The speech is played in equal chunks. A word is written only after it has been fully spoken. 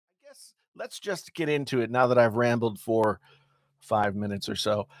guess let's just get into it now that I've rambled for 5 minutes or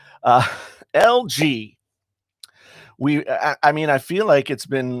so. LG. I mean, I feel like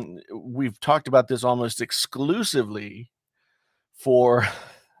we've talked about this almost exclusively for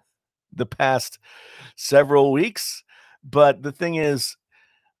the past several weeks. But the thing is,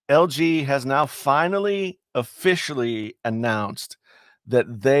 LG has now finally officially announced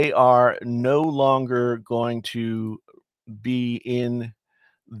that they are no longer going to be in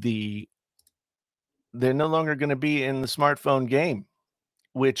the they're no longer going to be in the smartphone game,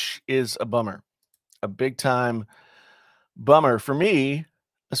 which is a bummer, a big time bummer for me,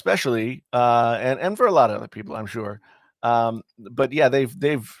 especially, and for a lot of other people, I'm sure. But yeah,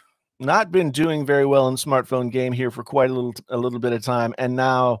 they've not been doing very well in the smartphone game here for quite a little bit of time, and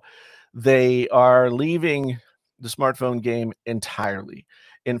now they are leaving the smartphone game entirely.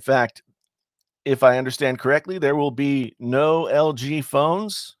 In fact, if I understand correctly, there will be no LG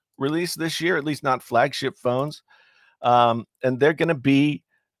phones released this year, at least not flagship phones. And they're going to be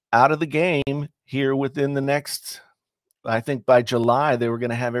out of the game here within the next, I think by July, they were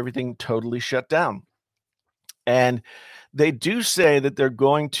going to have everything totally shut down. And they do say that they're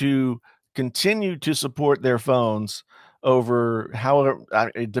going to continue to support their phones over however,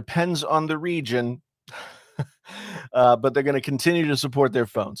 it depends on the region, but they're going to continue to support their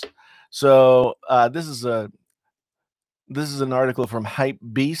phones. So this is an article from Hype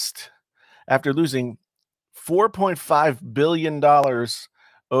Beast. After losing $4.5 billion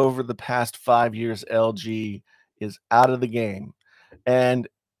over the past 5 years, LG is out of the game. And,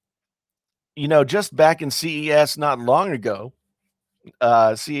 just back in CES not long ago,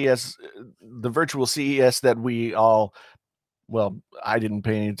 CES, the virtual CES that I didn't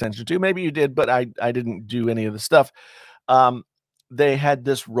pay any attention to. Maybe you did, but I didn't do any of the stuff. They had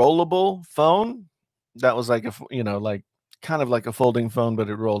this rollable phone that was like like kind of like a folding phone, but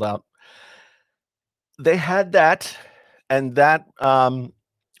it rolled out. They had that, and that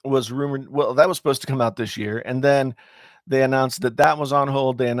was rumored. Well, that was supposed to come out this year, and then they announced that was on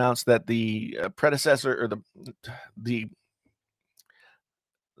hold. They announced that the predecessor or the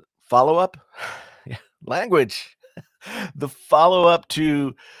follow-up language, the follow-up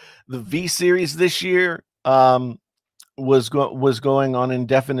to the V series this year was going on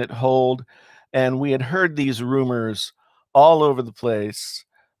indefinite hold, and we had heard these rumors all over the place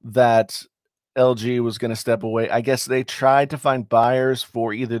that LG was going to step away. I guess they tried to find buyers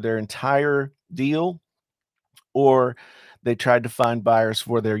for either their entire deal or they tried to find buyers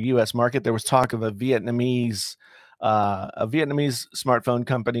for their US market. There was talk of a Vietnamese smartphone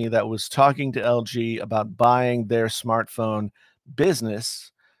company that was talking to LG about buying their smartphone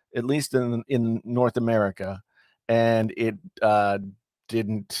business, at least in North America, and it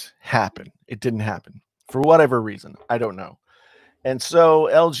didn't happen. It didn't happen for whatever reason. I don't know. And so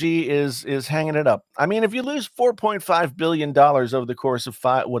LG is hanging it up. I mean, if you lose $4.5 billion over the course of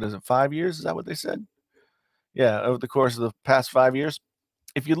 5 years? Is that what they said? Yeah, over the course of the past 5 years.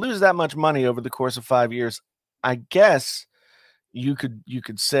 If you lose that much money over the course of 5 years, I guess you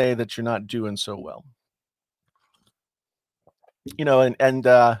could say that you're not doing so well. And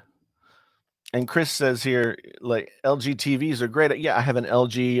Chris says here, like, LG TVs are great. Yeah, I have an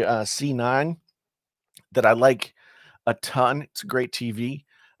LG C9 that I like a ton. It's a great TV.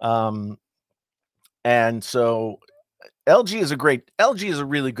 And so LG is a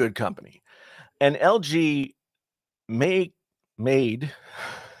really good company. And LG made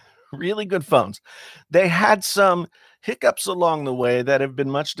really good phones. They had some hiccups along the way that have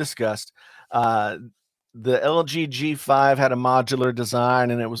been much discussed. The LG G5 had a modular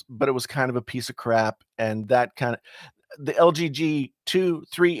design, and it was kind of a piece of crap. And the LG G2,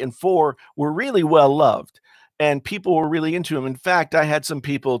 3, and 4 were really well loved, and people were really into them. In fact, I had some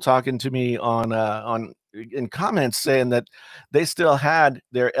people talking to me in comments saying that they still had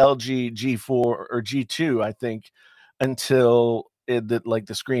their LG G4 or G2, I think, until the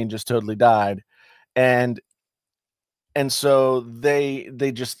screen just totally died. And so they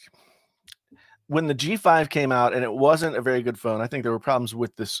just, when the G5 came out, and it wasn't a very good phone. I think there were problems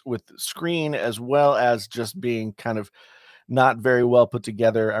with the screen, as well as just being kind of not very well put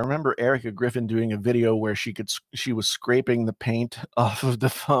together. I remember Erica Griffin doing a video where she was scraping the paint off of the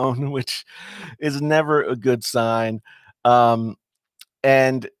phone, which is never a good sign.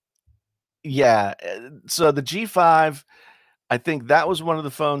 And yeah, so the G5, I think that was one of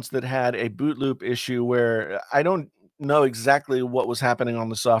the phones that had a boot loop issue where I don't know exactly what was happening on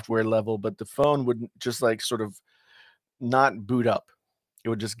the software level, but the phone would just sort of not boot up. It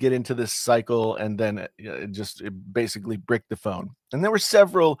would just get into this cycle, and then it basically bricked the phone. And there were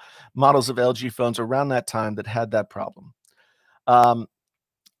several models of LG phones around that time that had that problem.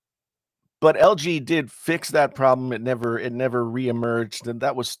 but LG did fix that problem. It never reemerged, and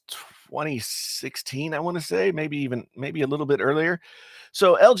that was 2016, I want to say, maybe a little bit earlier.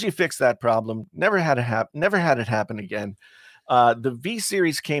 So LG fixed that problem. Never had it happen again. The V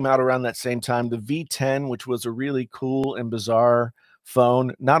series came out around that same time. The V10, which was a really cool and bizarre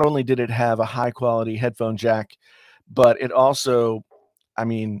phone. Not only did it have a high quality headphone jack, but it also, I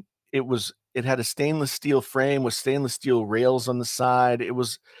mean, it had a stainless steel frame with stainless steel rails on the side. It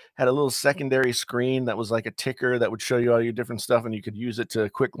was had a little secondary screen that was like a ticker that would show you all your different stuff, and you could use it to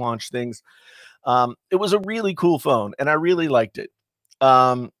quick launch things. It was a really cool phone, and I really liked it.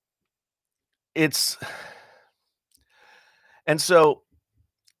 Um, it's and so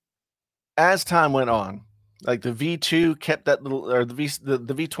as time went on, like the V2 kept that little, or the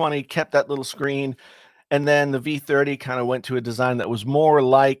V20 kept that little screen, and then the V30 kind of went to a design that was more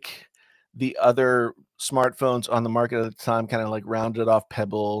like the other smartphones on the market at the time, kind of like rounded off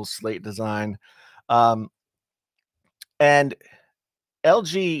pebble slate design. Um, and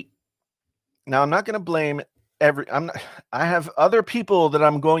LG, now I'm not going to blame I'm not, I have other people that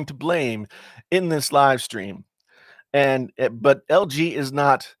I'm going to blame in this live stream, but LG is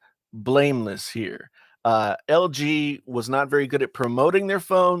not blameless here. LG was not very good at promoting their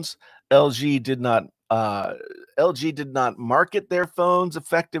phones. LG did not uh, LG did not market their phones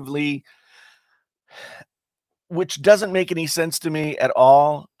effectively, which doesn't make any sense to me at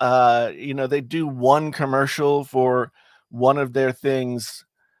all. They do one commercial for one of their things,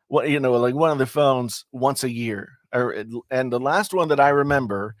 like one of their phones once a year. And the last one that I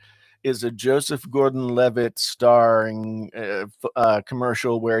remember is a Joseph Gordon-Levitt starring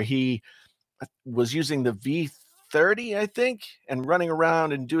commercial where he was using the V30, I think, and running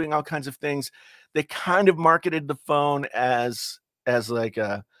around and doing all kinds of things. They kind of marketed the phone as like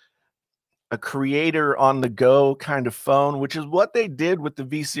a creator on the go kind of phone, which is what they did with the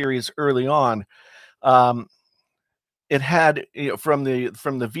V series early on. Um, it had, from the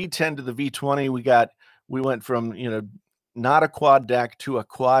V10 to the V20, we went from, not a quad DAC to a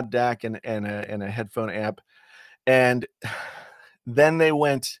quad DAC and a headphone amp. And then they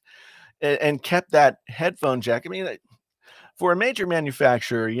went and kept that headphone jack. I mean, for a major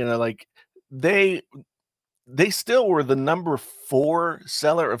manufacturer, like they they still were the number 4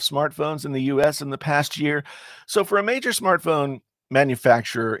 seller of smartphones in the US in the past year. So for a major smartphone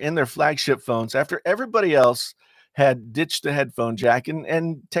manufacturer in their flagship phones, after everybody else had ditched the headphone jack,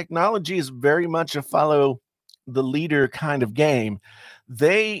 and technology is very much a follow the leader kind of game,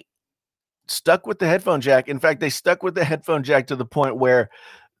 they stuck with the headphone jack. In fact, they stuck with the headphone jack to the point where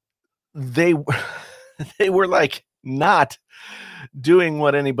they they were like not doing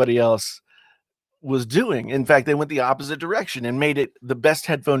what anybody else was doing. In fact, they went the opposite direction and made it the best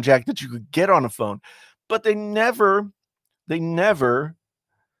headphone jack that you could get on a phone. But they never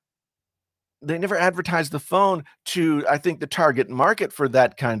advertised the phone to, I think, the target market for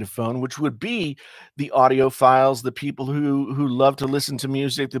that kind of phone, which would be the audiophiles, the people who love to listen to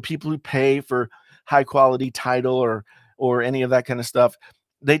music, the people who pay for high quality Tidal or any of that kind of stuff.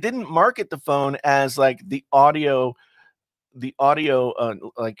 They didn't market the phone as like the audio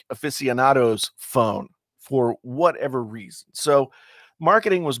like aficionados phone for whatever reason. So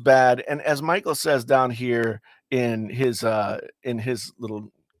marketing was bad. And as Michael says down here in his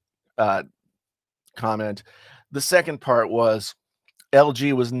little uh comment, the second part was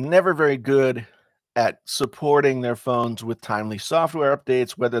LG was never very good at supporting their phones with timely software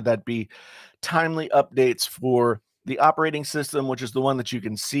updates, whether that be timely updates for the operating system, which is the one that you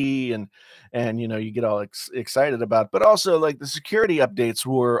can see and you get all excited about, but also like the security updates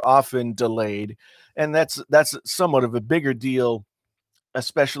were often delayed, and that's somewhat of a bigger deal,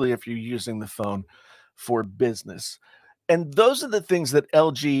 especially if you're using the phone for business. And those are the things that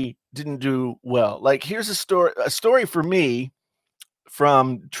LG didn't do well. Like here's a story for me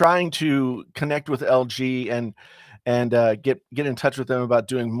from trying to connect with LG and get in touch with them about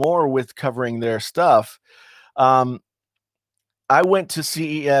doing more with covering their stuff. Um, I went to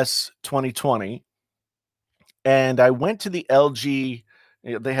CES 2020, and I went to the LG.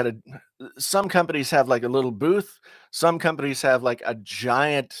 They had some companies have like a little booth. Some companies have like a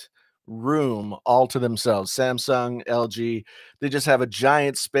giant room all to themselves. Samsung, LG, they just have a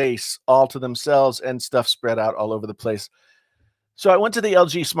giant space all to themselves and stuff spread out all over the place. So I went to the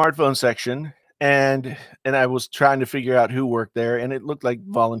LG smartphone section, and I was trying to figure out who worked there, and it looked like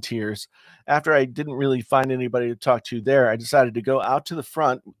volunteers. After I didn't really find anybody to talk to there, I decided to go out to the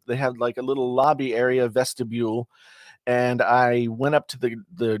front. They had like a little lobby area vestibule, and I went up to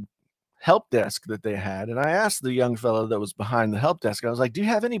the help desk that they had, and I asked the young fellow that was behind the help desk. I was like, "Do you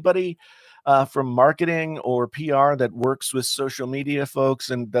have anybody from marketing or PR that works with social media folks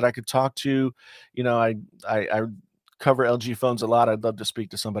and that I could talk to. You know, I cover LG phones a lot. I'd love to speak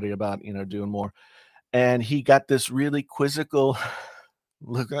to somebody about, you know, doing more. And he got this really quizzical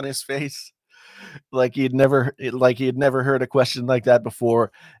look on his face, like he had never heard a question like that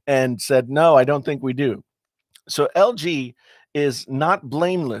before, and said, "No, I don't think we do." So LG is not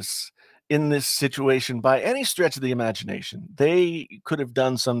blameless in this situation by any stretch of the imagination. They could have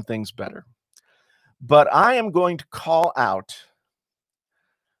done some things better. But I am going to call out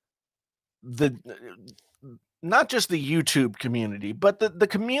the not just the YouTube community, but the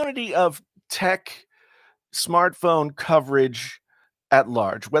community of tech smartphone coverage at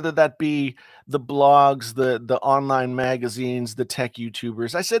large, whether that be the blogs, the online magazines, the tech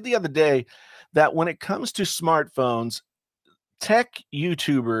YouTubers. I said the other day that when it comes to smartphones, tech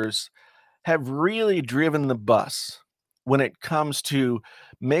YouTubers have really driven the bus when it comes to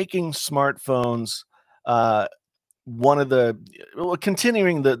making smartphones uh, one of the well,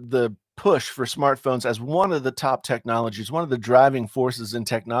 continuing the push for smartphones as one of the top technologies, one of the driving forces in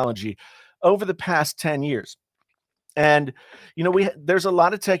technology over the past 10 years. And you know, there's a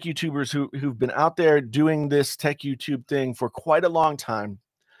lot of tech YouTubers who've been out there doing this tech YouTube thing for quite a long time,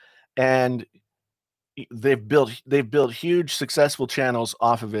 and they've built huge successful channels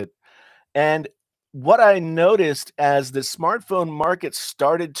off of it. And what I noticed as the smartphone market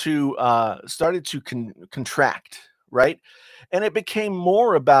started to contract, right? And it became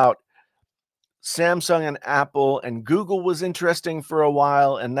more about Samsung and Apple, and Google was interesting for a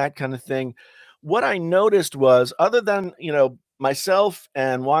while and that kind of thing. What I noticed was, other than, you know, myself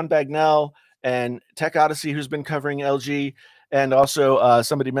and Juan Bagnell and Tech Odyssey, who's been covering LG, and also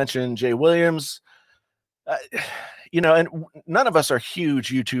somebody mentioned Jay Williams, uh, you know, and none of us are huge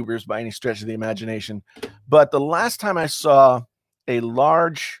YouTubers by any stretch of the imagination. But the last time I saw a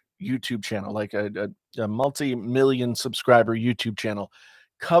large YouTube channel, like a multi-million subscriber YouTube channel,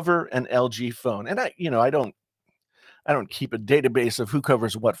 cover an LG phone, and I don't keep a database of who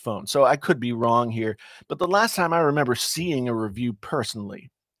covers what phone, so I could be wrong here. But the last time I remember seeing a review personally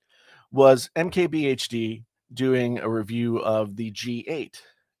was MKBHD doing a review of the G8.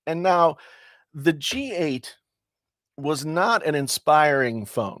 And now the G8 was not an inspiring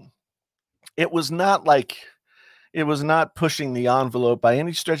phone. It was not like it was not pushing the envelope by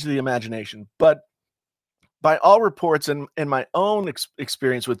any stretch of the imagination. But by all reports, and my own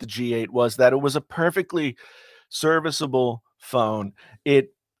experience with the G8 was that it was a perfectly serviceable phone.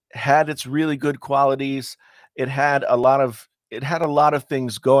 It had its really good qualities. It had a lot of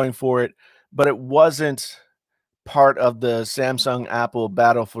things going for it, but it wasn't part of the Samsung Apple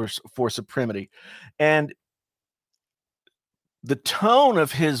battle for supremacy. And the tone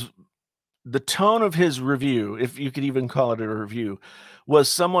of his the tone of his review, if you could even call it a review,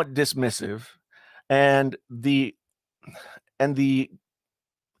 was somewhat dismissive, and the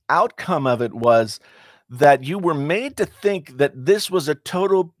outcome of it was that you were made to think that this was a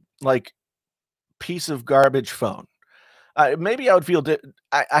total, like, piece of garbage phone. Maybe I would feel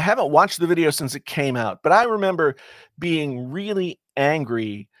I haven't watched the video since it came out, but I remember being really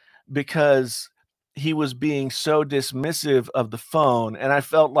angry because he was being so dismissive of the phone, and I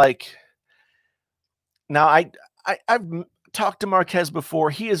felt like now I've talked to Marquez before.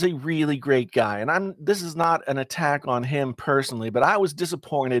 He is a really great guy, and this is not an attack on him personally, but I was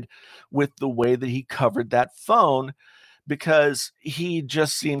disappointed with the way that he covered that phone because he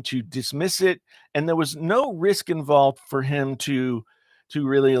just seemed to dismiss it, and there was no risk involved for him to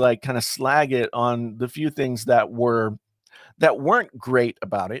really, like, kind of slag it on the few things that weren't great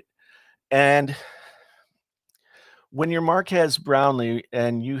about it. And when you're Marquez Brownlee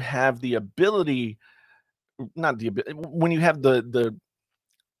and you have the ability, not the abi- when you have the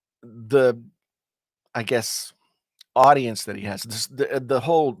I guess audience that he has,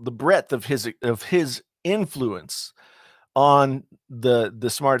 the breadth of his influence on the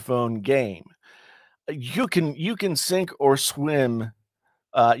smartphone game, you can sink or swim.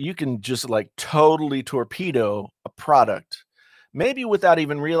 You can just, like, totally torpedo a product, maybe without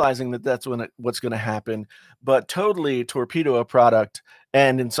even realizing that that's what's going to happen, but totally torpedo a product,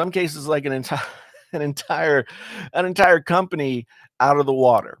 and in some cases, like, an entire company out of the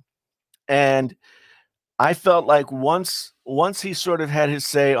water. And I felt like once he sort of had his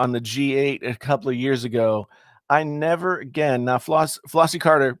say on the G8 a couple of years ago, I never again. Now, Flossie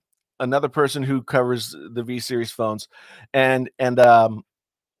Carter, another person who covers the V series phones, and and um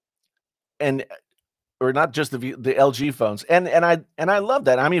and or not just the LG phones, and I love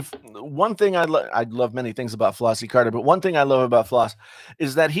that. I mean, one thing I love many things about Flossie Carter, but one thing I love about Floss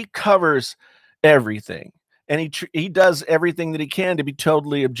is that he covers everything, and he does everything that he can to be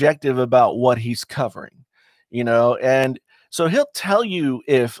totally objective about what he's covering, and so he'll tell you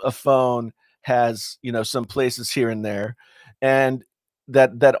if a phone has, some places here and there, and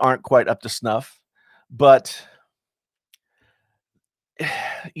that aren't quite up to snuff. But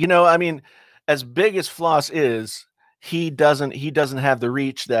I mean, as big as Floss is, he doesn't have the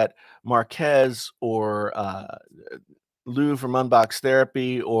reach that Marquez or Lou from Unbox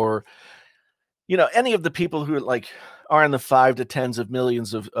Therapy, or any of the people who like are in the 5 to 10s of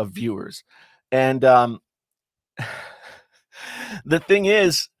millions of viewers. And the thing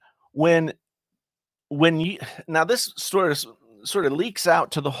is, when you now this sort of leaks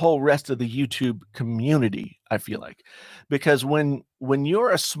out to the whole rest of the YouTube community, I feel like, because when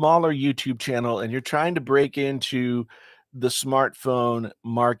you're a smaller YouTube channel and you're trying to break into the smartphone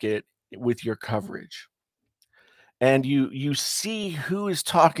market with your coverage, and you see who is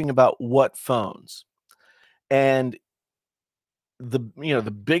talking about what phones, and the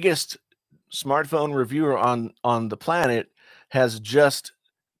biggest smartphone reviewer on the planet has just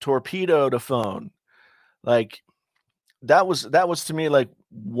torpedoed a phone, like, that was to me like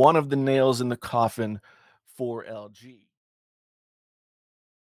one of the nails in the coffin for LG.